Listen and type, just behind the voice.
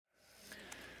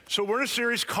So we're in a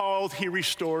series called He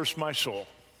Restores My Soul.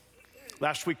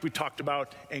 Last week we talked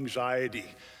about anxiety.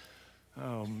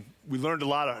 We learned a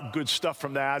lot of good stuff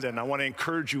from that, and I want to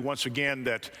encourage you once again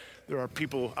that there are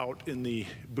people out in the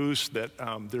booths that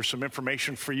there's some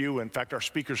information for you. In fact, our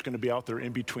speaker's going to be out there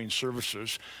in between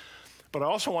services. But I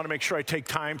also want to make sure I take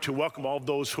time to welcome all of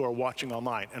those who are watching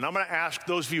online. And I'm going to ask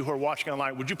those of you who are watching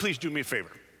online, would you please do me a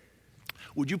favor?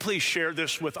 Would you please share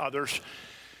this with others?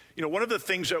 You know, one of the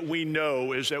things that we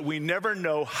know is that we never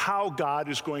know how God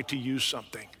is going to use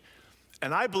something.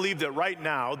 And I believe that right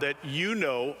now that you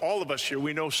know, all of us here,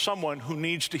 we know someone who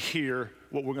needs to hear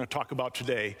what we're going to talk about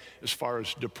today as far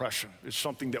as depression. It's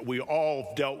something that we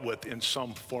all dealt with in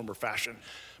some form or fashion.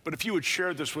 But if you would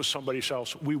share this with somebody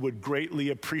else, we would greatly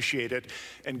appreciate it,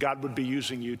 and God would be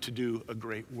using you to do a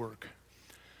great work.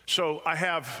 So I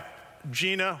have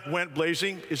Gina Went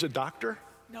Blazing is a doctor?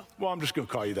 No. Well, I'm just going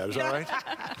to call you that. Is that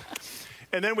right?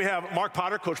 And then we have Mark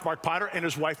Potter, Coach Mark Potter, and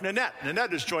his wife, Nanette.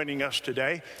 Nanette is joining us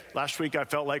today. Last week, I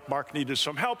felt like Mark needed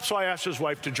some help, so I asked his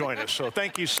wife to join us. So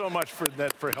thank you so much for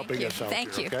that, for helping us out.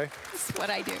 Thank you. Okay? That's what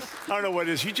I do. I don't know what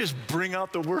it is. You just bring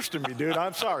out the worst in me, dude.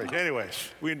 I'm sorry. Anyways,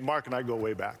 Mark and I go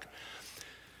way back.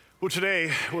 Well,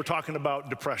 today, we're talking about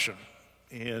depression.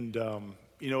 And,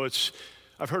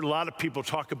 I've heard a lot of people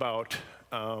talk about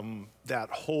that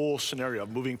whole scenario of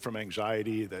moving from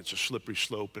anxiety, that's a slippery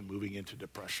slope, and moving into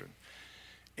depression.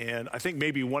 And I think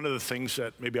maybe one of the things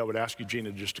that maybe I would ask you,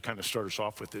 Gina, just to kind of start us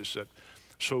off with is that,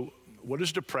 so what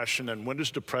is depression, and when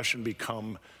does depression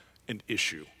become an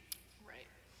issue?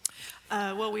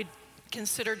 Right. Well, we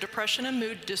consider depression a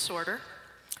mood disorder.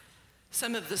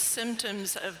 Some of the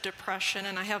symptoms of depression,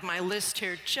 and I have my list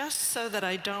here just so that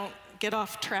I don't get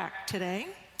off track today.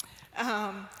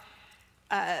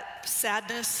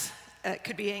 Sadness,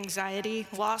 could be anxiety,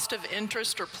 loss of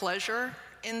interest or pleasure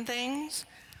in things,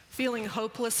 feeling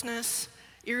hopelessness,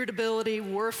 irritability,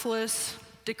 worthless,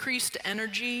 decreased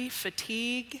energy,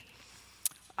 fatigue,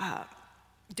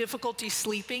 difficulty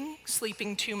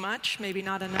sleeping too much, maybe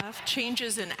not enough,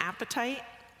 changes in appetite.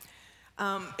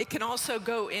 It can also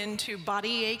go into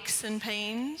body aches and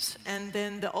pains, and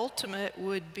then the ultimate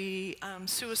would be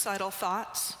suicidal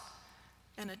thoughts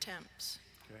and attempts.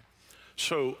 Okay.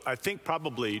 So I think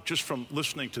probably just from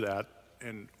listening to that,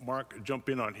 and Mark, jump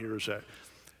in on here, is that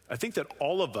I think that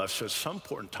all of us at some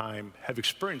point in time have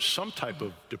experienced some type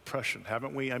of depression,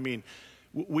 haven't we? I mean,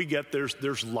 we get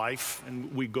there's life,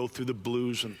 and we go through the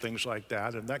blues and things like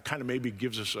that, and that kind of maybe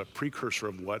gives us a precursor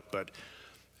of what, but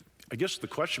I guess the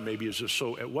question maybe is this,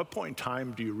 so at what point in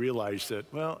time do you realize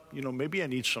that, well, maybe I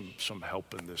need some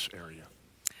help in this area?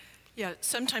 Yeah,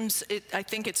 sometimes I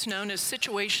think it's known as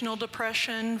situational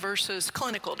depression versus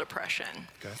clinical depression.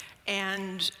 Okay.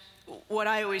 And what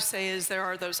I always say is there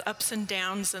are those ups and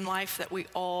downs in life that we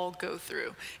all go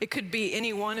through. It could be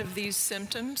any one of these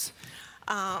symptoms.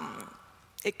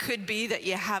 It could be that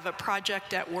you have a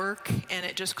project at work and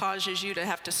it just causes you to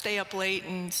have to stay up late,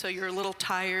 and so you're a little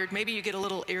tired. Maybe you get a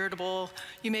little irritable.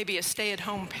 You may be a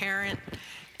stay-at-home parent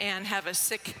and have a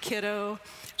sick kiddo.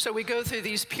 So we go through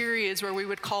these periods where we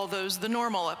would call those the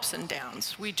normal ups and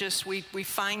downs. We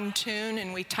fine-tune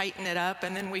and we tighten it up,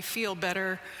 and then we feel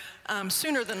better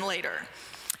sooner than later.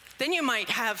 Then you might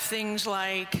have things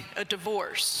like a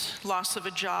divorce, loss of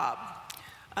a job.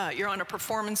 You're on a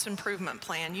performance improvement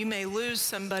plan. You may lose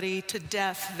somebody to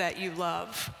death that you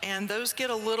love, and those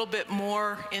get a little bit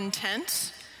more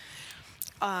intense,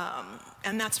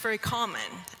 and that's very common.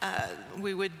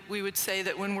 We would say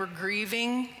that when we're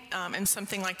grieving and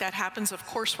something like that happens, of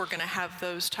course we're going to have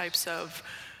those types of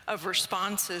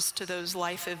responses to those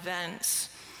life events.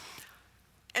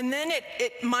 And then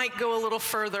it might go a little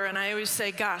further, and I always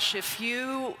say, gosh, if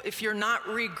you're not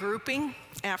regrouping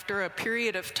after a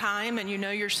period of time and you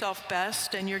know yourself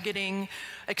best and you're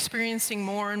experiencing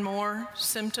more and more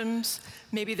symptoms,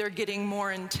 maybe they're getting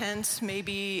more intense,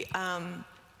 maybe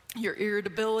your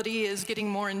irritability is getting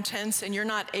more intense and you're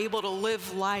not able to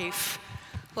live life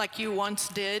like you once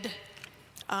did.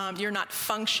 You're not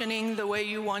functioning the way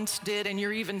you once did, and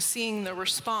you're even seeing the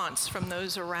response from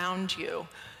those around you.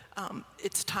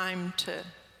 It's time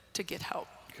to get help.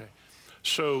 Okay.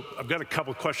 So I've got a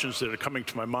couple questions that are coming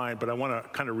to my mind, but I want to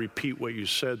kind of repeat what you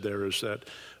said there, is that,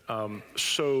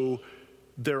 so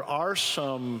there's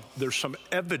some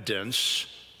evidence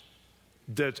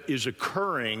that is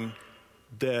occurring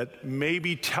that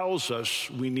maybe tells us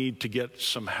we need to get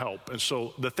some help. And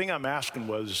so the thing I'm asking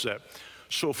was that,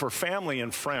 so for family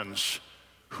and friends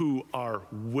who are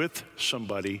with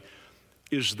somebody,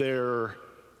 is there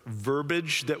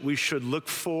verbiage that we should look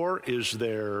for? Is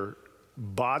there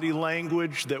body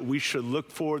language that we should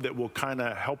look for that will kind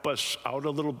of help us out a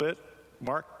little bit?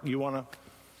 Mark, you want to?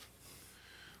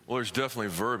 Well, there's definitely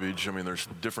verbiage. I mean, there's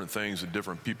different things that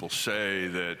different people say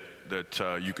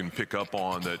that you can pick up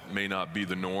on that may not be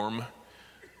the norm.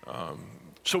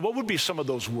 So what would be some of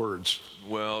those words?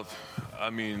 Well, I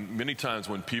mean, many times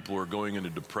when people are going into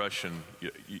depression,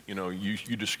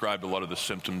 you described a lot of the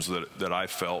symptoms that I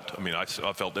felt. I mean, I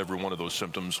felt every one of those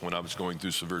symptoms when I was going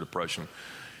through severe depression.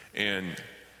 And,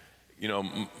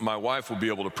 my wife will be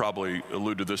able to probably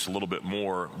allude to this a little bit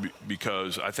more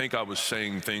because I think I was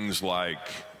saying things like,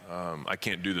 I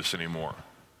can't do this anymore.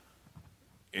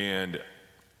 And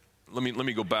let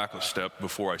me go back a step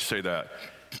before I say that.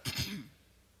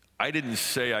 I didn't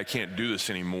say I can't do this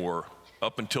anymore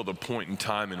up until the point in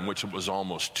time in which it was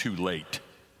almost too late.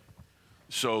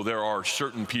 So there are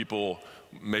certain people,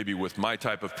 maybe with my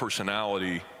type of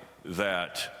personality,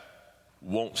 that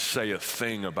won't say a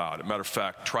thing about it. Matter of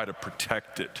fact, try to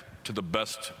protect it to the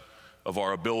best of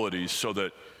our abilities so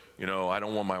that, I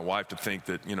don't want my wife to think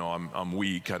that, I'm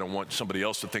weak. I don't want somebody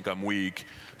else to think I'm weak.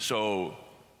 So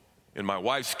in my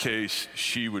wife's case,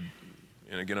 she would,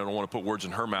 and again, I don't want to put words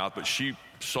in her mouth, but she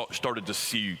started to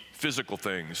see physical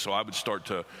things. So I would start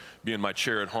to be in my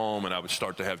chair at home and I would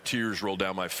start to have tears roll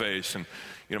down my face. And,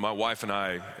 my wife and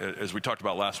I, as we talked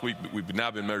about last week, we've now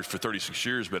been married for 36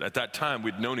 years, but at that time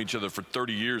we'd known each other for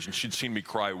 30 years and she'd seen me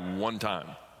cry one time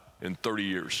in 30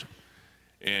 years.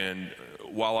 And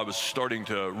while I was starting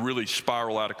to really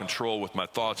spiral out of control with my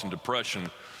thoughts and depression,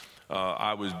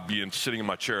 I was sitting in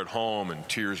my chair at home and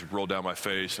tears would roll down my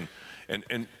face.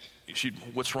 And she,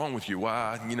 what's wrong with you?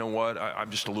 Well, you know what?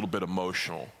 I'm just a little bit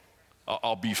emotional.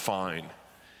 I'll be fine.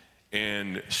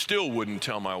 And still wouldn't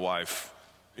tell my wife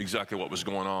exactly what was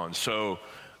going on. So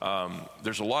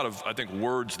there's a lot of, I think,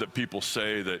 words that people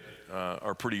say that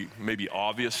are pretty maybe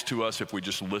obvious to us if we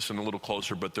just listen a little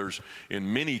closer. But there's,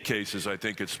 in many cases, I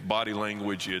think it's body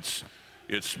language.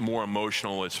 It's more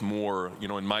emotional. It's more,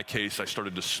 in my case, I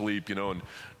started to sleep, and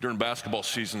during basketball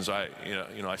seasons, I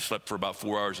slept for about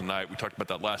 4 hours a night. We talked about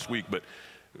that last week, but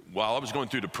while I was going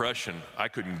through depression, I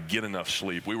couldn't get enough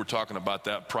sleep. We were talking about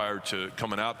that prior to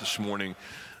coming out this morning.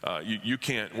 You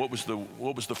can't, what was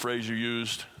the phrase you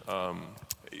used?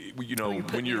 When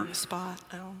you're on the spot.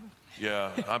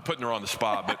 Yeah, I'm putting her on the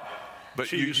spot, but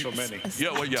she used so many.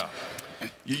 Yeah, well, yeah.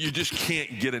 You just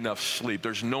can't get enough sleep.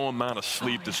 There's no amount of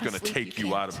sleep that's going to take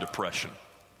you out of depression.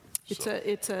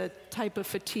 It's a type of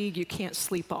fatigue you can't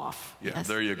sleep off. Yeah, yes.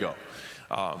 There you go.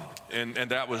 And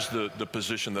that was the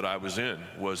position that I was in,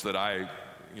 was that I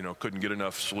couldn't get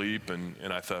enough sleep, and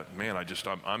I thought, man,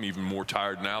 I'm even more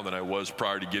tired now than I was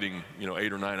prior to getting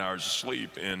 8 or 9 hours of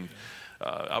sleep, and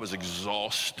I was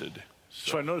exhausted.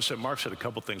 So I noticed that Mark said a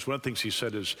couple things. One of the things he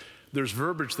said is there's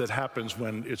verbiage that happens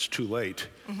when it's too late.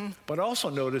 Mm-hmm. But I also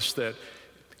noticed that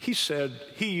he said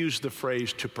he used the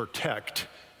phrase to protect.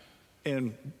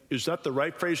 And is that the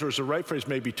right phrase, or is the right phrase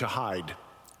maybe to hide?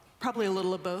 Probably a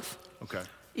little of both. Okay.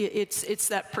 It's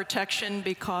that protection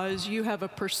because you have a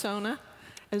persona,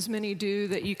 as many do,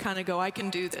 that you kind of go, I can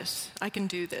do this.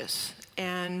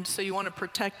 And so you want to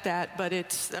protect that, but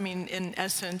in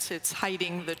essence, it's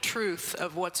hiding the truth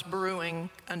of what's brewing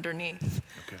underneath.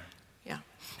 Okay. Yeah.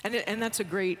 And that's a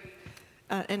great,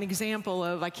 an example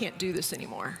of I can't do this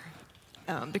anymore,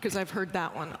 because I've heard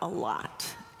that one a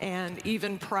lot. And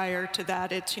even prior to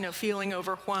that, it's, feeling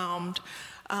overwhelmed.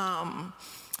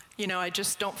 I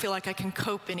just don't feel like I can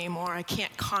cope anymore. I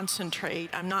can't concentrate.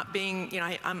 I'm not being,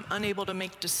 I'm unable to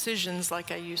make decisions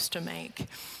like I used to make.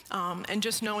 And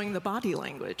just knowing the body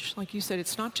language. Like you said,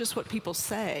 it's not just what people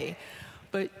say,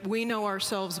 but we know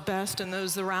ourselves best and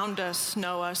those around us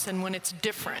know us. And when it's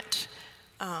different,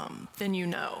 then you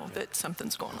know that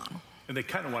something's going on. And they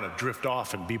kind of want to drift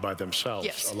off and be by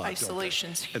themselves a lot.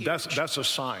 Isolation's huge. And that's a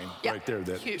sign right there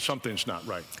that huge. Something's not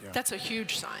right. Yeah. That's a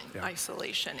huge sign,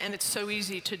 isolation. And it's so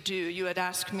easy to do. You had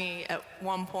asked me at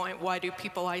one point, why do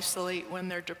people isolate when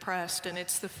they're depressed? And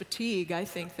it's the fatigue, I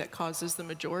think, that causes the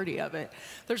majority of it.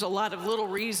 There's a lot of little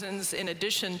reasons in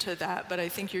addition to that, but I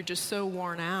think you're just so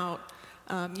worn out.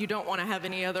 You don't want to have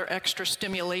any other extra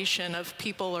stimulation of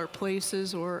people or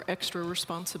places or extra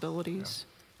responsibilities. Yeah.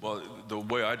 Well, the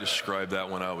way I described that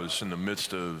when I was in the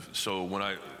midst of,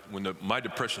 my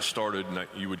depression started, and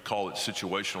you would call it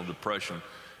situational depression,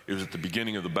 it was at the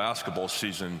beginning of the basketball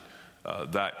season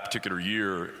that particular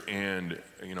year, and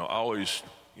I always,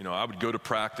 I would go to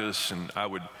practice, and I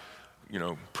would,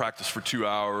 practice for 2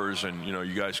 hours, and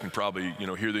you guys can probably,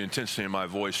 hear the intensity in my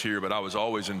voice here, but I was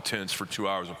always intense for 2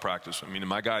 hours of practice. I mean,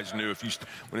 my guys knew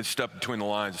when it stepped between the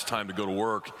lines, it's time to go to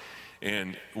work.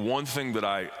 And one thing that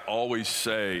I always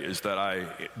say is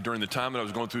that during the time that I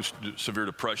was going through severe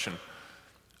depression,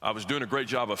 I was doing a great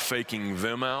job of faking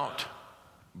them out,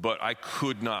 but I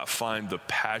could not find the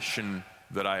passion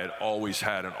that I had always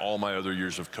had in all my other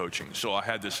years of coaching. So I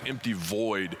had this empty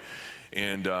void,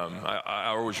 and I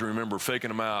always remember faking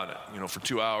them out, for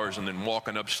 2 hours, and then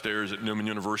walking upstairs at Newman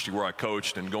University where I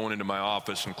coached and going into my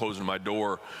office and closing my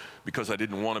door because I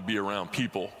didn't want to be around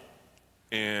people,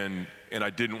 and I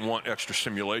didn't want extra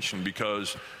stimulation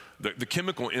because the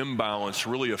chemical imbalance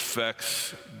really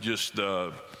affects just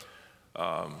the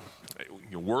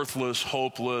worthless,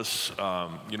 hopeless,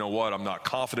 I'm not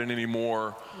confident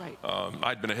anymore. Right.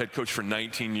 I'd been a head coach for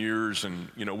 19 years, and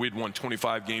we'd won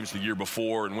 25 games the year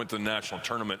before and went to the national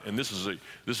tournament, and this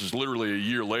is literally a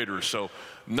year later. So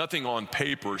nothing on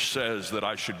paper says that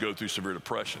I should go through severe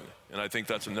depression. And I think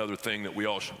that's another thing that we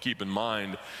all should keep in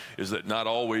mind, is that not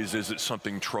always is it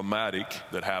something traumatic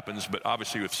that happens, but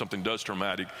obviously if something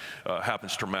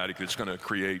happens traumatic, it's going to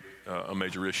create a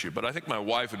major issue. But I think my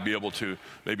wife would be able to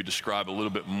maybe describe a little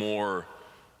bit more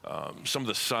some of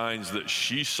the signs that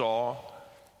she saw.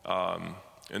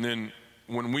 And then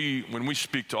when we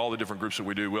speak to all the different groups that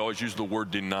we do, we always use the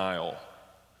word denial.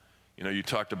 You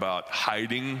talked about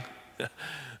hiding.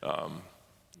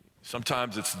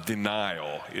 Sometimes it's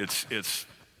denial. It's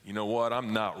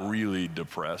I'm not really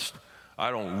depressed.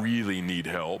 I don't really need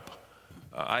help.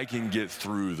 I can get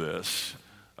through this.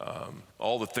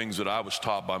 All the things that I was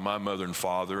taught by my mother and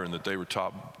father, and that they were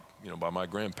taught, by my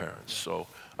grandparents. So,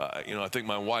 I think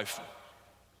my wife,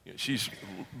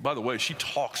 by the way, she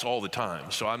talks all the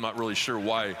time. So I'm not really sure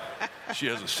why she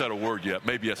hasn't said a word yet.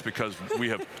 Maybe that's because we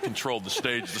have controlled the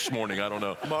stage this morning. I don't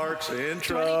know. Mark's in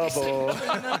trouble.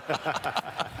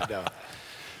 No.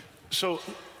 So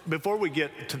before we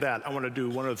get to that, I want to do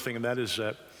one other thing, and that is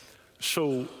that,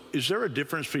 so is there a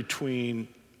difference between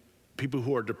people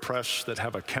who are depressed that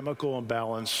have a chemical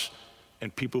imbalance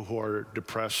and people who are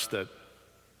depressed that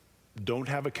don't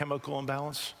have a chemical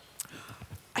imbalance?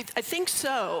 I think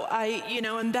so.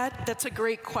 And that's a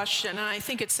great question. And I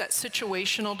think it's that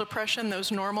situational depression,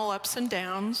 those normal ups and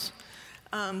downs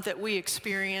that we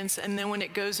experience. And then when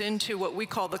it goes into what we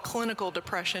call the clinical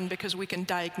depression, because we can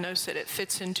diagnose it, it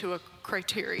fits into a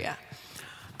criteria.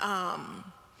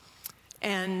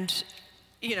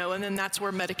 And then that's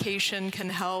where medication can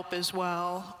help as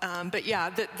well. But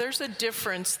yeah, there's a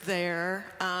difference there.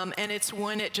 And it's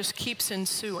when it just keeps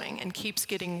ensuing and keeps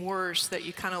getting worse that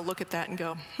you kind of look at that and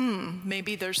go,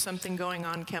 maybe there's something going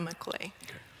on chemically.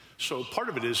 Okay. So part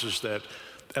of it is that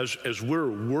as we're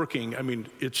working,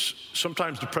 it's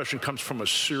sometimes depression comes from a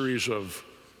series of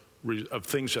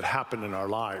things that happen in our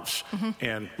lives. Mm-hmm.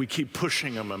 And we keep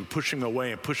pushing them and pushing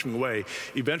away and pushing away.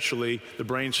 Eventually, the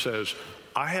brain says,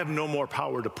 I have no more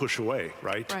power to push away,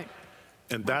 right? Right.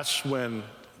 And that's when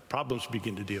problems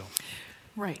begin to deal.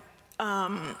 Right.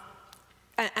 And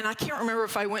I can't remember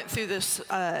if I went through this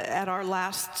at our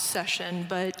last session,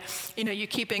 but you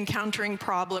keep encountering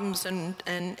problems and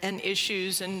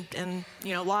issues and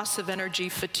loss of energy,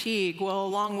 fatigue. Well,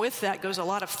 along with that goes a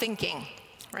lot of thinking,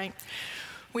 right?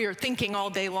 We are thinking all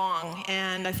day long,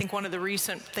 and I think one of the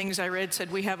recent things I read said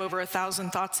we have over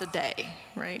 1,000 thoughts a day,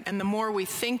 right? And the more we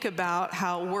think about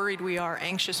how worried we are,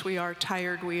 anxious we are,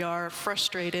 tired we are,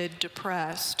 frustrated,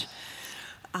 depressed,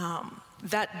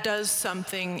 that does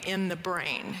something in the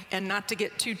brain. And not to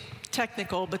get too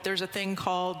technical, but there's a thing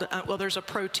called, there's a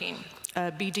protein,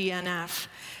 BDNF,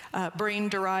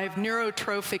 brain-derived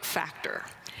neurotrophic factor.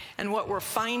 And what we're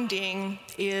finding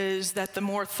is that the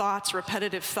more thoughts,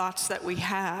 repetitive thoughts that we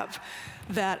have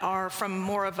that are from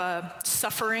more of a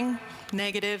suffering,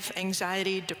 negative,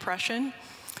 anxiety, depression,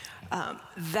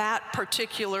 that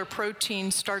particular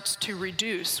protein starts to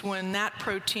reduce. When that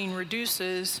protein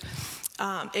reduces,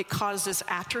 it causes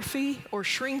atrophy or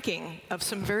shrinking of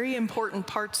some very important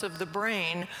parts of the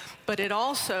brain, but it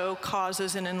also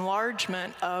causes an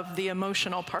enlargement of the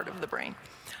emotional part of the brain.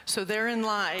 So therein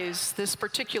lies this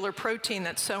particular protein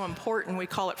that's so important. We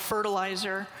call it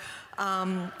fertilizer.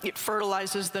 It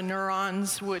fertilizes the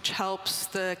neurons, which helps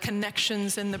the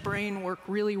connections in the brain work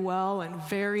really well and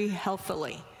very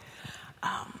healthily.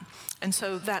 And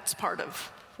so that's part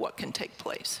of what can take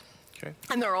place. Okay.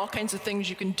 And there are all kinds of things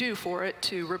you can do for it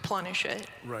to replenish it.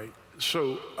 Right.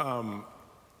 So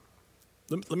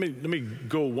let me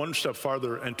go one step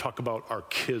farther and talk about our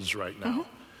kids right now.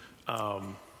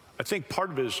 Mm-hmm. I think part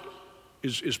of it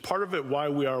is part of it why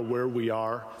we are where we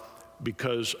are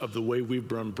because of the way we've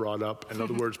been brought up. In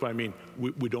other words,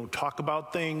 we don't talk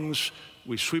about things.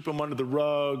 We sweep them under the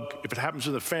rug. If it happens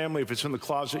in the family, if it's in the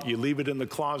closet, you leave it in the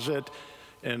closet.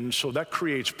 And so that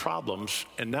creates problems.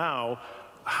 And now,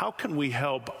 how can we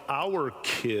help our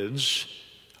kids,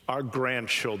 our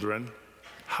grandchildren?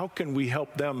 how can we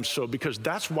help them? So, because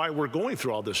that's why we're going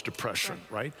through all this depression,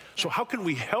 right? So how can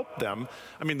we help them?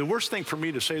 I mean, the worst thing for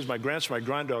me to say is my grandson, my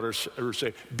granddaughters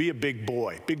say, be a big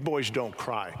boy. Big boys don't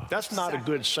cry. That's not a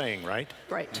good saying, right?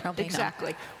 Right, Probably not.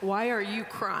 exactly. Why are you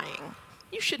crying?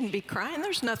 You shouldn't be crying.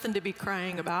 There's nothing to be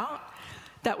crying about.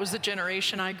 That was the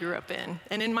generation I grew up in.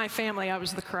 And in my family, I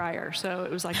was the crier. So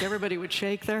it was like everybody would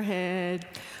shake their head.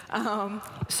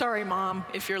 Sorry, Mom,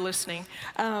 if you're listening.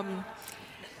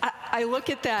 I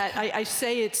look at that, I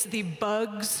say it's the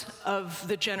bugs of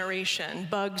the generation.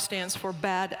 Bug stands for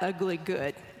bad, ugly,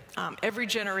 good. Every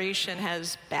generation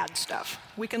has bad stuff.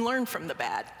 We can learn from the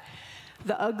bad.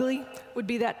 The ugly would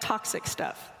be that toxic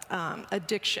stuff,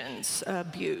 addictions,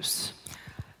 abuse.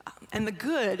 And the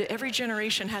good, every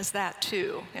generation has that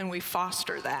too, and we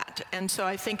foster that. And so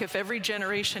I think if every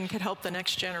generation could help the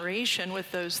next generation with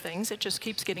those things, it just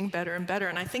keeps getting better and better.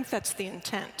 And I think that's the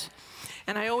intent.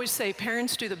 And I always say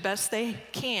parents do the best they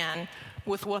can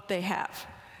with what they have.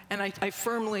 And I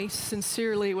firmly,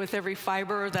 sincerely, with every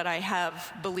fiber that I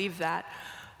have, believe that.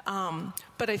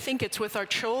 But I think it's with our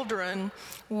children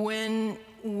when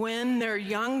they're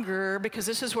younger, because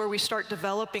this is where we start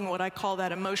developing what I call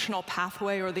that emotional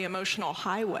pathway or the emotional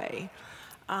highway.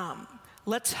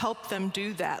 Let's help them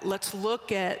do that. Let's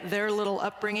look at their little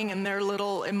upbringing and their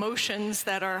little emotions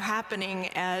that are happening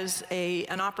as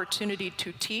an opportunity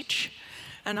to teach,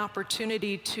 an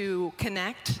opportunity to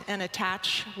connect and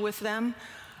attach with them.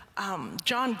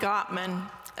 John Gottman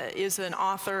is an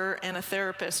author and a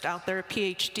therapist out there, a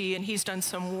PhD, and he's done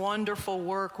some wonderful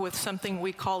work with something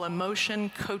we call emotion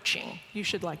coaching. You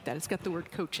should like that. It's got the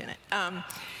word coach in it.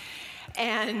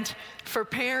 And for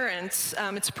parents,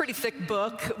 it's a pretty thick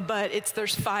book, but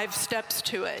there's 5 steps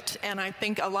to it. And I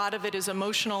think a lot of it is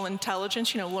emotional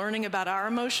intelligence, learning about our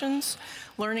emotions,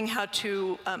 learning how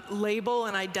to label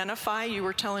and identify. You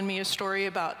were telling me a story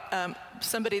about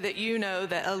somebody that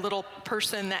that a little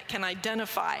person that can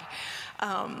identify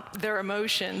their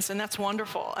emotions, and that's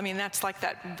wonderful. I mean, that's like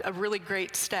a really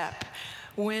great step.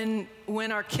 When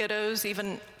our kiddos,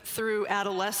 even through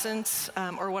adolescence,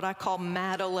 or what I call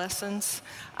madolescence,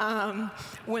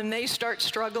 when they start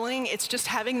struggling, it's just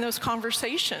having those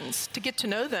conversations to get to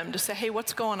know them, to say, hey,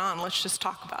 what's going on? Let's just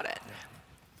talk about it.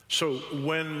 So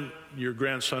when your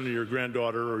grandson or your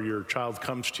granddaughter or your child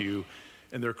comes to you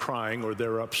and they're crying or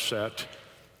they're upset,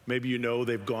 maybe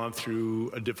they've gone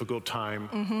through a difficult time,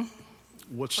 mm-hmm.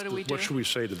 What should we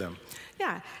say to them?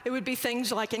 Yeah, it would be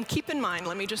things like, and keep in mind,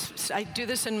 I do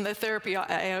this in the therapy,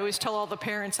 I always tell all the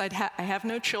parents, I have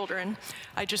no children,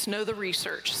 I just know the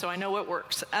research, so I know what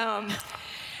works.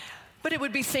 But it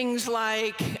would be things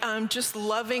like just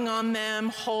loving on them,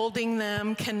 holding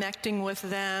them, connecting with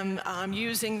them,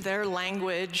 using their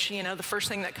language. The first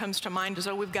thing that comes to mind is,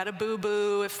 we've got a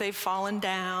boo-boo if they've fallen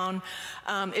down.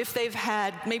 If they've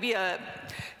had, maybe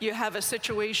you have a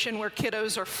situation where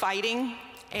kiddos are fighting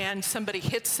and somebody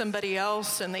hits somebody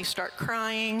else and they start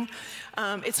crying.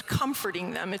 It's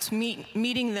comforting them. It's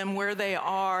meeting them where they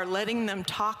are, letting them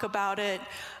talk about it.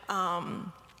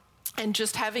 And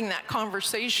just having that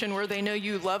conversation where they know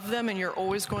you love them and you're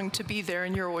always going to be there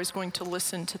and you're always going to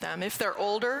listen to them. If they're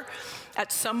older,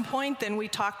 at some point, then we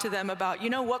talk to them about,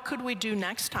 what could we do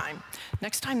next time?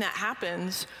 Next time that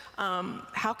happens,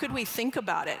 how could we think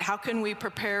about it? How can we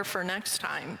prepare for next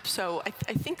time? So I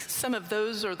think some of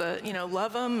those are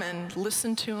love them and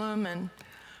listen to them and,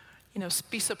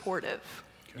 be supportive.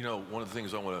 One of the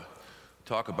things I want to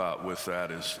talk about with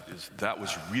that is that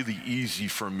was really easy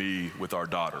for me with our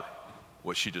daughter,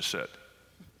 what she just said.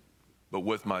 But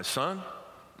with my son,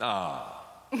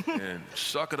 and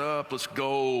suck it up, let's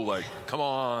go, like, come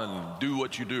on, do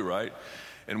what you do, right?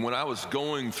 And when I was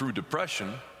going through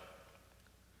depression,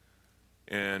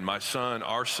 and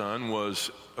our son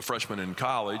was a freshman in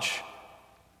college,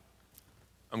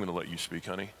 I'm gonna let you speak,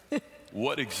 honey.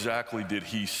 What exactly did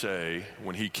he say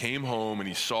when he came home and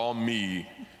he saw me,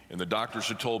 and the doctors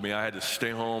had told me I had to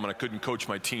stay home and I couldn't coach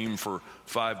my team for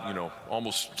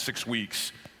almost 6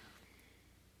 weeks?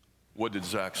 What did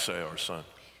Zach say, our son?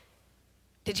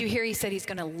 Did you hear he said he's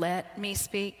going to let me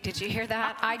speak? Did you hear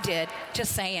that? I did,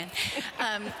 just saying.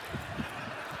 I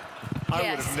would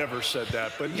have never said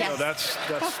that, but Yes.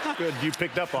 That's good. You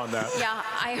picked up on that. Yeah,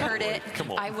 I heard it.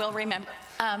 Come on. I will remember.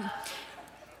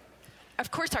 Of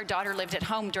course, our daughter lived at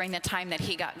home during the time that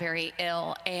he got very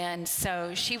ill, and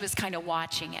so she was kind of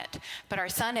watching it. But our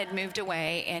son had moved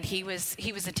away, and he was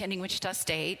attending Wichita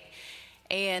State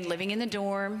and living in the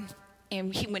dorm.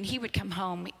 And when he would come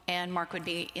home, and Mark would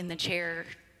be in the chair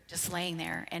just laying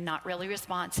there and not really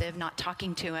responsive, not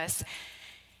talking to us,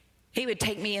 he would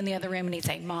take me in the other room and he'd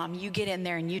say, Mom, you get in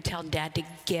there and you tell Dad to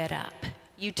get up.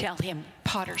 You tell him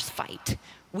Potter's fight.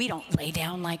 We don't lay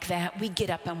down like that. We get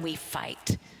up and we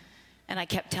fight. And I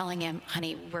kept telling him,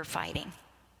 honey, we're fighting.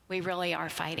 We really are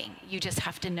fighting. You just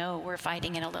have to know we're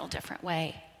fighting in a little different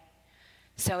way.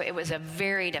 So it was a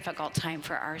very difficult time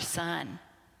for our son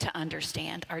to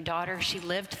understand. Our daughter, she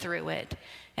lived through it.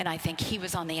 And I think he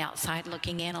was on the outside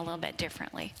looking in a little bit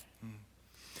differently.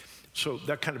 So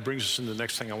that kind of brings us into the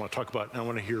next thing I want to talk about, and I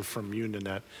want to hear from you,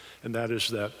 Nanette, and that is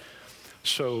that,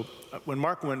 so when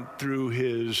Mark went through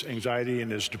his anxiety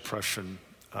and his depression,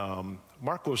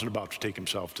 Mark wasn't about to take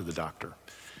himself to the doctor.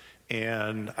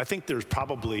 And I think there's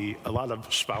probably a lot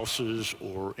of spouses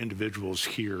or individuals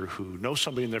here who know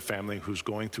somebody in their family who's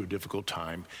going through a difficult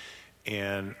time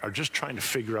and are just trying to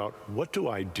figure out, what do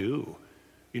I do?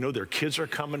 You know, their kids are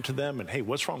coming to them and, hey,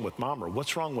 what's wrong with mom, or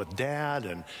what's wrong with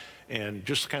dad? And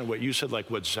just kind of what you said, like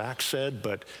what Zach said,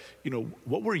 but, you know,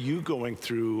 what were you going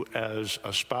through as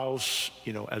a spouse,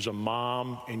 you know, as a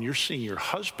mom, and you're seeing your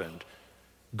husband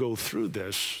go through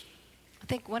this? I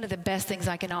think one of the best things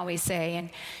I can always say, and,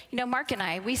 you know, Mark and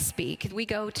I, we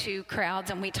go to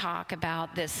crowds and we talk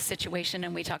about this situation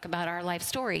and we talk about our life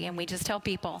story, and we just tell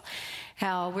people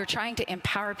how we're trying to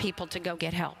empower people to go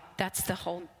get help. That's the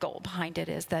whole goal behind it,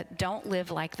 is that don't live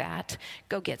like that.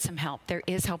 Go get some help. There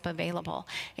is help available,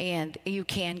 and you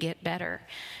can get better.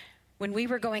 When we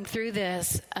were going through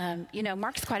this, you know,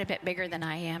 Mark's quite a bit bigger than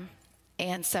I am,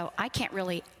 and so I can't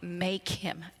really make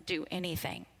him do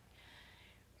anything.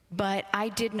 But I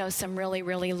did know some really,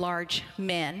 really large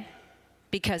men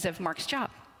because of Mark's job.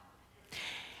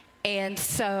 And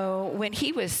so when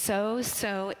he was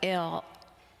so ill,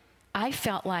 I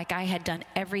felt like I had done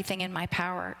everything in my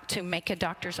power to make a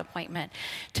doctor's appointment,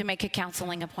 to make a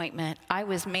counseling appointment. I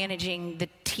was managing the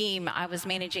team. I was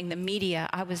managing the media.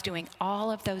 I was doing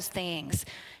all of those things,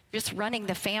 just running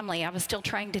the family. I was still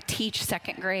trying to teach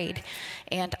second grade,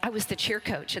 and I was the cheer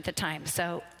coach at the time.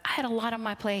 So I had a lot on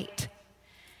my plate,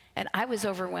 and I was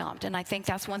overwhelmed. And I think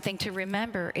that's one thing to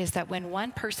remember, is that when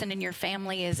one person in your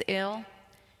family is ill,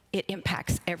 it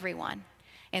impacts everyone.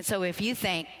 And so if you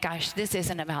think, gosh, this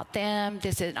isn't about them,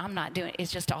 I'm not doing it,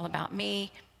 it's just all about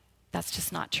me, that's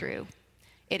just not true.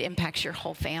 It impacts your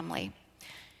whole family.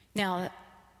 Now,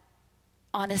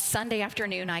 on a Sunday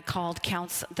afternoon, I called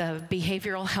the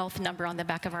behavioral health number on the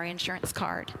back of our insurance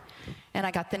card, and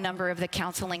I got the number of the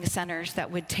counseling centers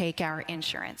that would take our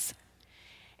insurance.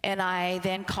 And I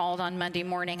then called on Monday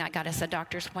morning. I got us a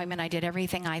doctor's appointment. I did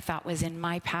everything I thought was in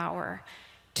my power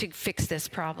to fix this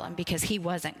problem, because he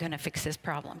wasn't going to fix this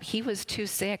problem. He was too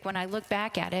sick. When I look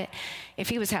back at it, if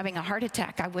he was having a heart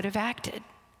attack, I would have acted.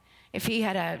 If he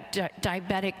had a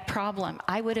diabetic problem,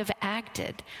 I would have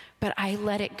acted. But I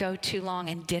let it go too long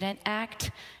and didn't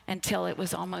act until it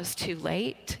was almost too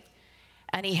late.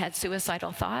 And he had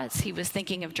suicidal thoughts. He was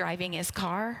thinking of driving his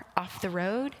car off the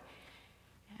road.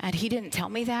 And he didn't tell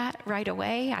me that right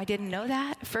away. I didn't know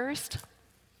that first.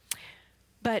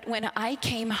 But when I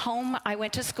came home, I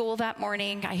went to school that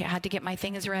morning. I had to get my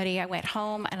things ready. I went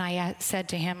home and I said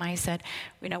to him, I said,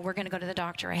 you know, we're going to go to the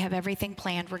doctor. I have everything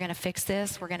planned. We're going to fix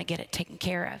this. We're going to get it taken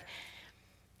care of.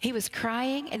 He was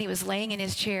crying and he was laying in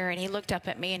his chair and he looked up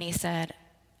at me and he said,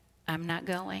 I'm not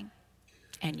going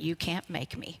and you can't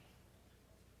make me.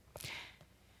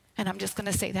 And I'm just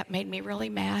going to say that made me really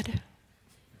mad.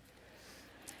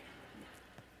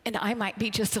 And I might be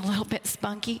just a little bit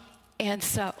spunky. And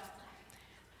so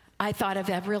I thought of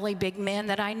the really big men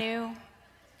that I knew.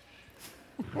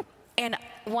 And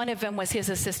one of them was his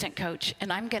assistant coach.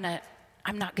 And I'm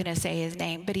not gonna say his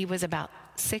name, but he was about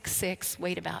 6'6",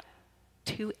 weighed about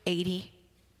 280.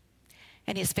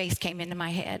 And his face came into my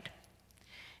head.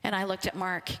 And I looked at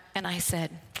Mark and I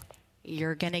said,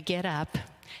 you're gonna get up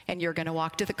and you're gonna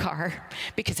walk to the car,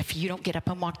 because if you don't get up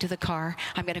and walk to the car,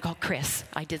 I'm gonna call Chris,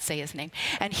 I did say his name,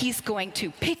 and he's going to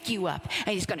pick you up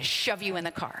and he's gonna shove you in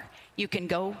the car. You can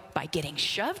go by getting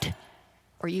shoved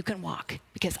or you can walk,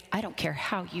 because I don't care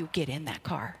how you get in that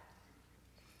car.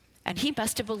 And he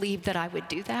must have believed that I would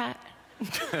do that.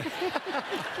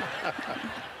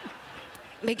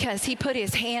 Because he put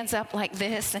his hands up like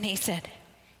this and he said,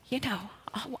 you know,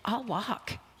 I'll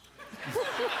walk.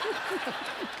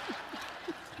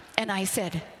 And I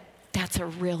said, that's a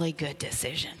really good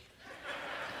decision.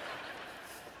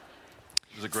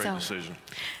 It was a great decision.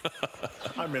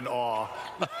 I'm in awe.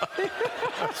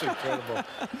 That's incredible.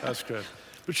 That's good.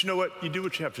 But you know what? You do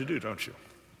what you have to do, don't you?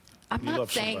 I'm not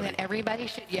saying that everybody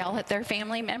should yell at their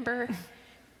family member,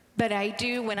 but I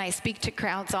do, when I speak to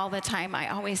crowds all the time, I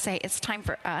always say it's time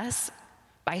for us,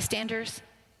 bystanders,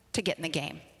 to get in the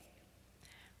game.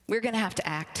 We're going to have to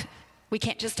act. We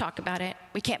can't just talk about it.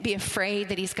 We can't be afraid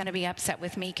that he's going to be upset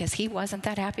with me, because he wasn't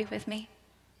that happy with me.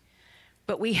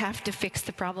 But we have to fix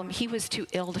the problem. He was too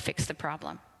ill to fix the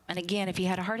problem. And again, if he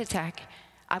had a heart attack,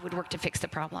 I would work to fix the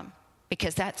problem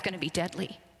because that's going to be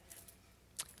deadly.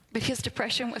 But his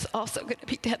depression was also going to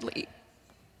be deadly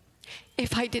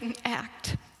if I didn't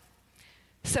act.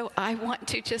 So I want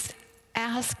to just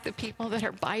ask the people that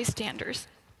are bystanders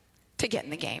to get in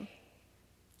the game.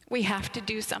 We have to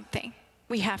do something.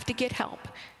 We have to get help.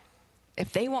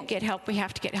 If they won't get help, we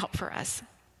have to get help for us.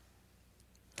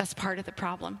 That's part of the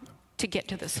problem to get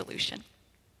to the solution.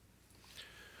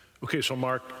 Okay, so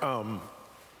Mark,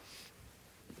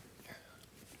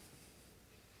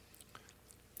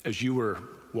 as you were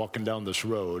walking down this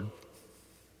road,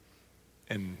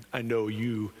 and I know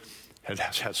you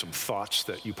had some thoughts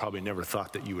that you probably never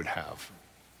thought that you would have.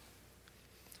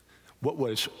 What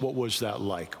was that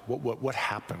like? What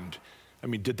happened? I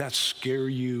mean, did that scare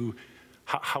you?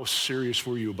 How serious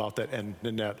were you about that? And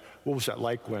Nanette, what was that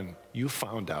like when you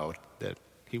found out that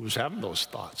he was having those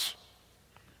thoughts?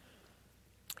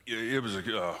 It was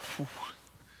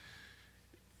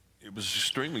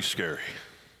extremely scary.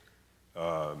 We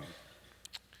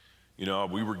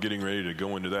were getting ready to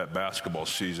go into that basketball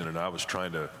season, and I was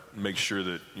trying to make sure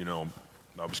that, I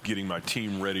was getting my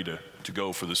team ready to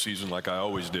go for the season like I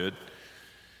always did.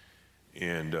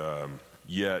 And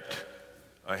yet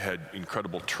I had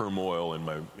incredible turmoil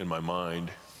in my mind,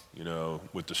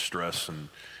 with the stress, and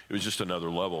it was just another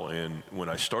level. And when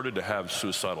I started to have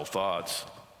suicidal thoughts,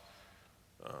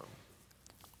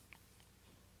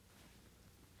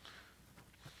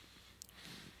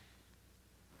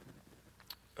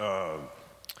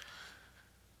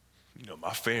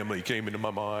 my family came into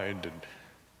my mind,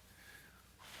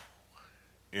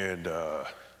 and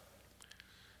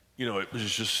it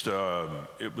was just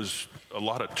it was a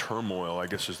lot of turmoil, I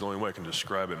guess is the only way I can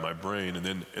describe it in my brain.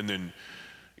 And then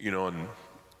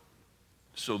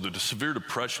so the severe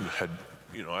depression had,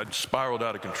 I'd spiraled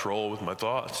out of control with my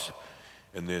thoughts,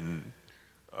 and then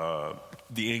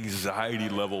the anxiety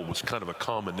level was kind of a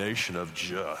combination of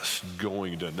just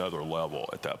going to another level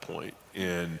at that point.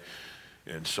 And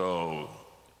so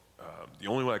the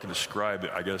only way I can describe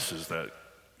it, I guess, is that,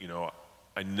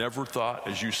 I never thought,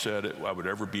 as you said, I would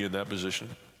ever be in that position.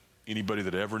 Anybody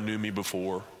that ever knew me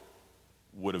before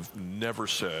would have never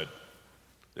said,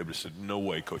 they would have said, no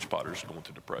way Coach Potter's going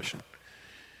through depression.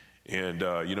 And,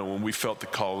 when we felt the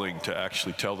calling to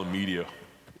actually tell the media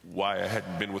why I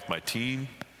hadn't been with my team,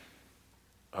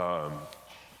 that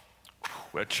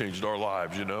changed our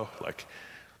lives,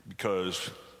 because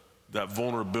that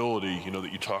vulnerability,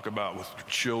 that you talk about with your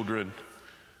children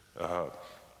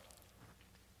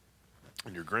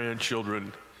and your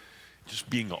grandchildren, just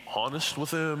being honest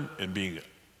with them and being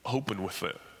open with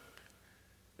them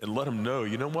and let them know,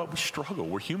 we struggle.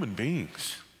 We're human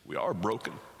beings. We are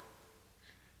broken.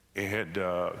 And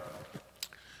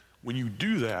when you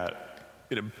do that,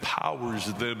 it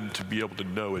empowers them to be able to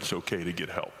know it's okay to get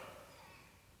help.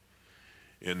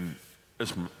 And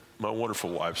as my wonderful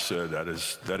wife said, that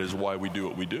is why we do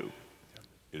what we do.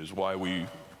 It is why we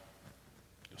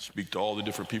speak to all the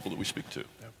different people that we speak to.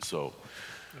 So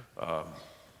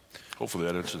hopefully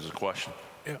that answers the question.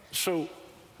 Yeah. So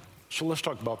let's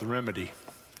talk about the remedy.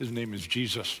 His name is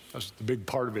Jesus. That's the big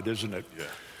part of it, isn't it? Yeah.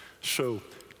 So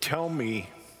tell me,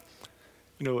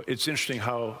 it's interesting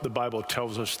how the Bible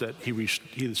tells us that he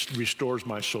restores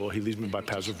my soul. He leads me by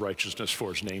paths of righteousness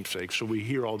for his name's sake. So we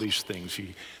hear all these things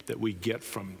that we get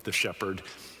from the shepherd.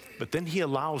 But then he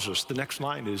allows us, the next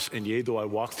line is, and yea, though I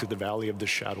walk through the valley of the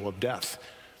shadow of death.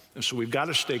 And so we've got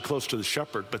to stay close to the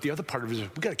shepherd. But the other part of it is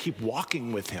we've got to keep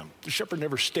walking with him. The shepherd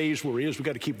never stays where he is. We've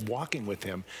got to keep walking with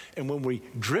him. And when we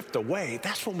drift away,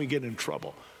 that's when we get in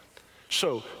trouble.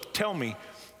 So tell me,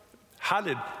 how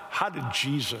did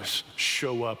Jesus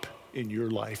show up in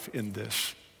your life in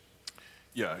this?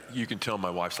 Yeah, you can tell my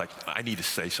wife's like, I need to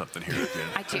say something here again.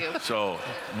 I do. So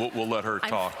we'll let her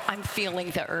talk. I'm feeling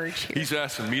the urge here. He's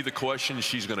asking me the question,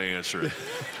 she's going to answer it.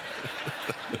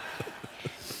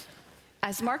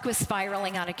 As Mark was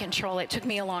spiraling out of control, it took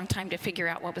me a long time to figure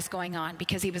out what was going on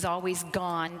because he was always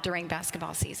gone during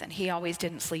basketball season. He always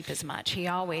didn't sleep as much. He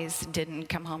always didn't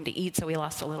come home to eat, so he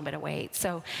lost a little bit of weight.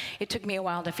 So it took me a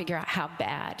while to figure out how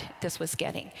bad this was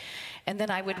getting. And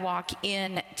then I would walk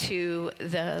into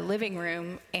the living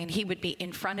room, and he would be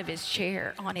in front of his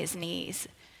chair on his knees.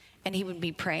 And he would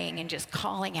be praying and just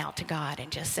calling out to God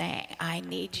and just saying, I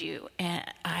need you, and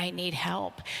I need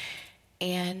help.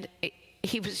 And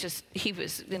he was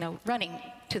running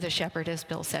to the shepherd, as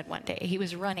Bill said one day. He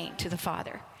was running to the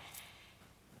Father.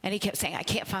 And he kept saying, I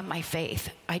can't find my faith.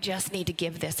 I just need to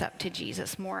give this up to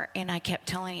Jesus more. And I kept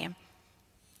telling him,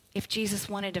 if Jesus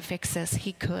wanted to fix this,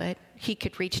 he could. He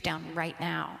could reach down right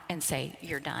now and say,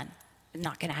 you're done.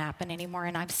 not going to happen anymore.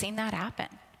 And I've seen that happen.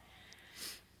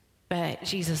 But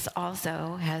Jesus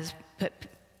also has put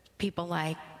people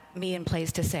like me in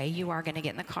place to say, you are going to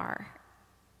get in the car.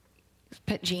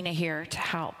 Put Gina here to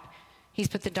help. He's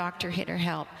put the doctor here to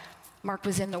help. Mark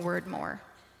was in the Word more.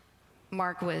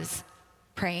 Mark was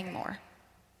praying more.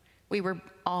 We were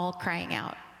all crying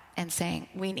out and saying,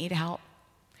 we need help.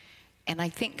 And I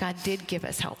think God did give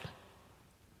us help.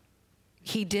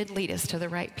 He did lead us to the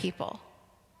right people.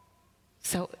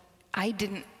 So I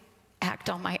didn't act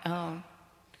on my own.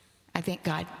 I think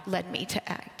God led me to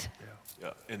act.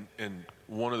 Yeah. And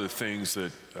one of the things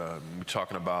that we're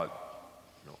talking about,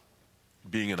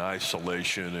 being in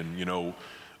isolation, and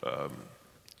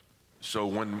so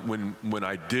when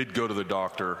I did go to the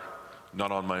doctor,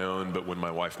 not on my own, but when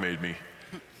my wife made me,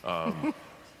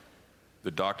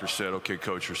 the doctor said, okay,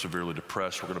 coach, you're severely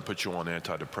depressed. We're going to put you on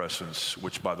antidepressants,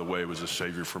 which, by the way, was a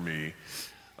savior for me.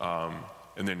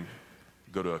 And then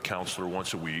go to a counselor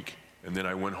once a week. And then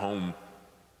I went home,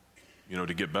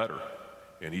 to get better.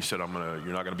 And he said, you're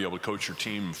not going to be able to coach your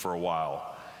team for a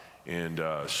while. And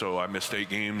so I missed 8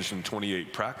 games and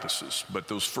 28 practices. But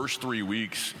those first 3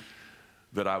 weeks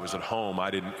that I was at home,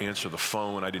 I didn't answer the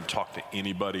phone. I didn't talk to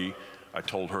anybody. I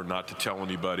told her not to tell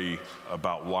anybody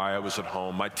about why I was at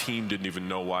home. My team didn't even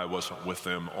know why I wasn't with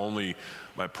them. Only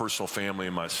my personal family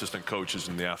and my assistant coaches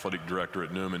and the athletic director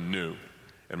at Newman knew,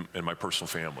 and my personal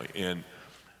family. And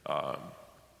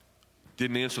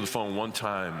didn't answer the phone one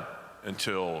time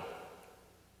until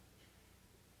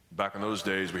back in those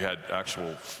days we had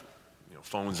actual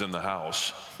phones in the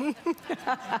house.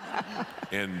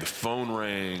 And the phone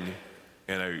rang,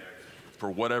 and for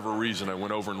whatever reason, I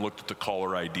went over and looked at the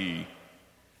caller ID,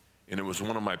 and it was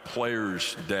one of my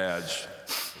players' dads.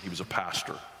 He was a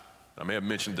pastor. I may have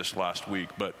mentioned this last week,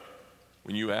 but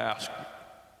when you ask,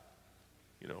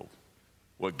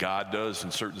 what God does in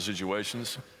certain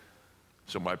situations,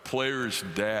 so my player's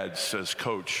dad says,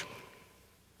 Coach,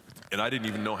 and I didn't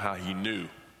even know how he knew,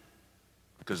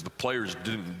 because the players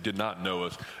did not know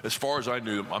us. As far as I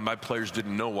knew, my players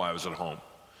didn't know why I was at home.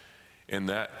 And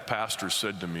that pastor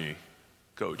said to me,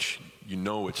 Coach,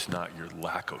 it's not your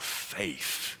lack of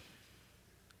faith.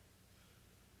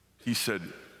 He said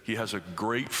he has a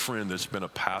great friend that's been a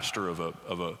pastor of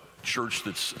a church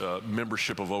that's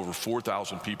membership of over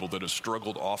 4,000 people that has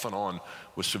struggled off and on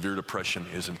with severe depression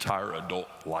his entire adult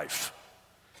life.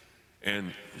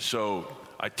 And so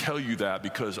I tell you that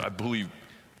because I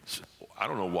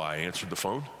don't know why I answered the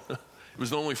phone. It was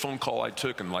the only phone call I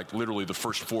took in literally the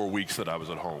first 4 weeks that I was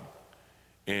at home.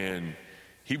 And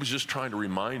he was just trying to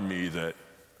remind me that,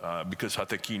 because I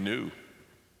think he knew,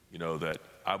 that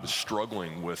I was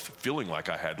struggling with feeling like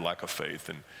I had lack of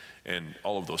faith and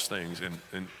all of those things.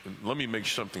 And let me make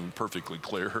something perfectly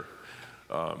clear.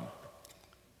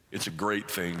 It's a great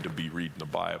thing to be reading the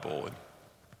Bible and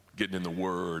getting in the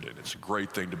Word, and it's a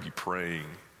great thing to be praying,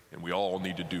 and we all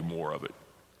need to do more of it.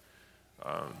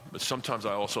 But sometimes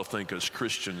I also think as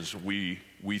Christians, we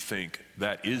think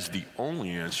that is the only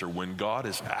answer when God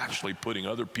is actually putting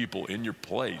other people in your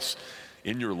place,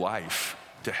 in your life,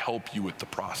 to help you with the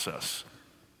process.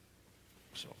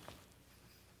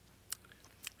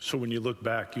 So when you look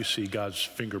back, you see God's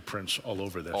fingerprints all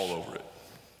over this. All over it.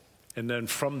 And then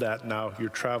from that, now you're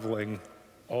traveling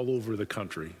all over the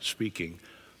country speaking.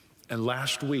 And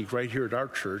last week, right here at our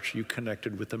church, you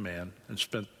connected with a man and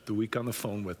spent the week on the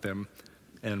phone with him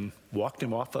and walked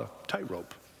him off a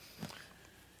tightrope.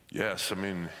 Yes,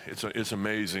 it's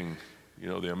amazing,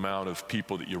 the amount of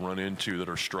people that you run into that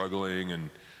are struggling,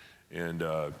 and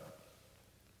I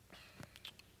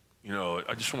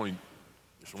just want to.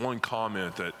 There's one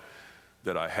comment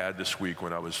that I had this week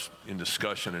when I was in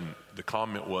discussion, and the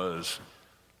comment was,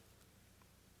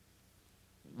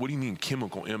 what do you mean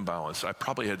chemical imbalance? I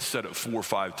probably had said it 4 or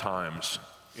 5 times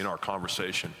in our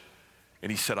conversation.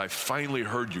 And he said, I finally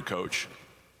heard you, Coach.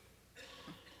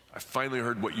 I finally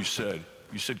heard what you said.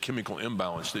 You said chemical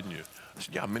imbalance, didn't you? I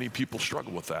said, yeah, many people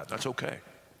struggle with that. That's okay.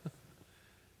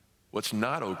 What's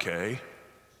not okay,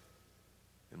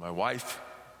 and my wife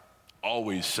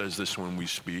always says this when we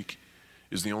speak,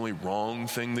 is the only wrong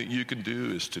thing that you can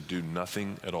do is to do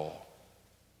nothing at all.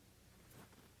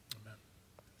 Amen.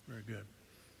 Very good.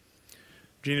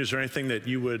 Gina, is there anything that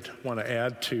you would want to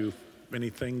add to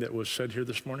anything that was said here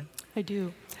this morning? I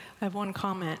do. I have one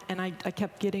comment, and I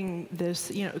kept getting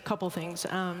this, a couple things.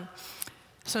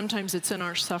 Sometimes it's in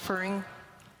our suffering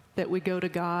that we go to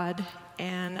God,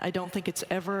 and I don't think it's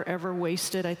ever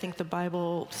wasted. I think the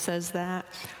Bible says that.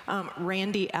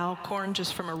 Randy Alcorn,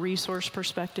 just from a resource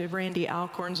perspective, Randy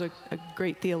Alcorn's a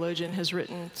great theologian, has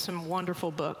written some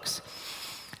wonderful books.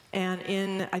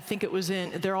 And I think it was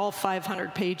they're all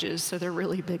 500 pages, so they're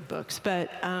really big books. But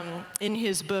in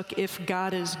his book, If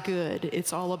God is Good,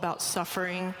 it's all about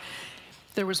suffering.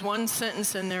 There was one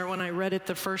sentence in there when I read it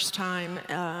the first time,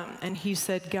 and he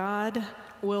said, God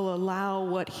will allow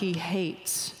what he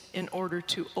hates in order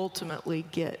to ultimately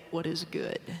get what is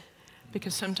good.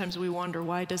 Because sometimes we wonder,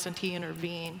 why doesn't he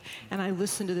intervene? And I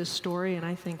listen to this story and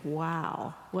I think,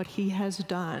 wow, what he has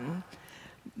done.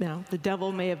 Now, the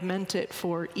devil may have meant it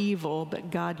for evil, but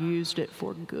God used it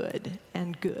for good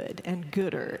and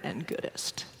gooder and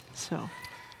goodest. So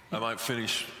I might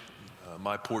finish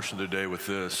my portion today with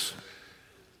this.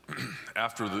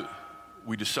 After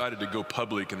we decided to go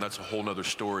public, and that's a whole nother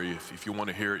story. If you want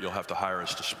to hear it, you'll have to hire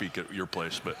us to speak at your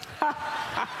place.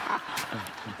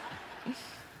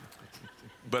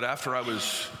 But after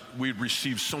we'd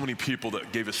received so many people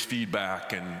that gave us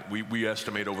feedback, and we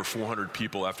estimate over 400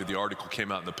 people after the article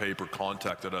came out in the paper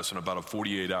contacted us in about a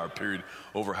 48-hour period,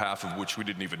 over half of which we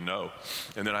didn't even know.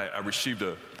 And then I received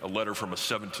a letter from a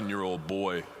 17-year-old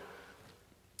boy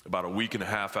about a week and a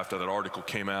half after that article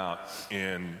came out.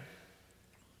 And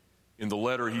in the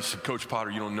letter, he said, Coach Potter,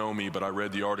 you don't know me, but I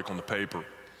read the article in the paper.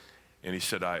 And he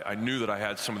said, I knew that I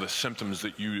had some of the symptoms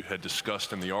that you had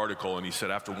discussed in the article. And he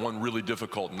said, after one really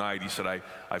difficult night, he said,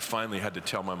 I finally had to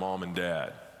tell my mom and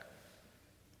dad.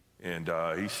 And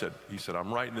he said,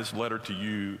 I'm writing this letter to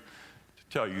you to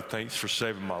tell you thanks for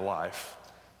saving my life.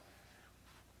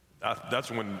 That's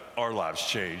when our lives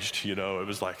changed, It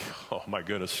was like, oh my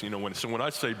goodness, when I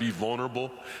say be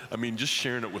vulnerable, I mean, just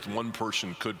sharing it with one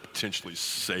person could potentially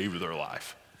save their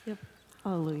life. Yep.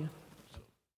 Hallelujah.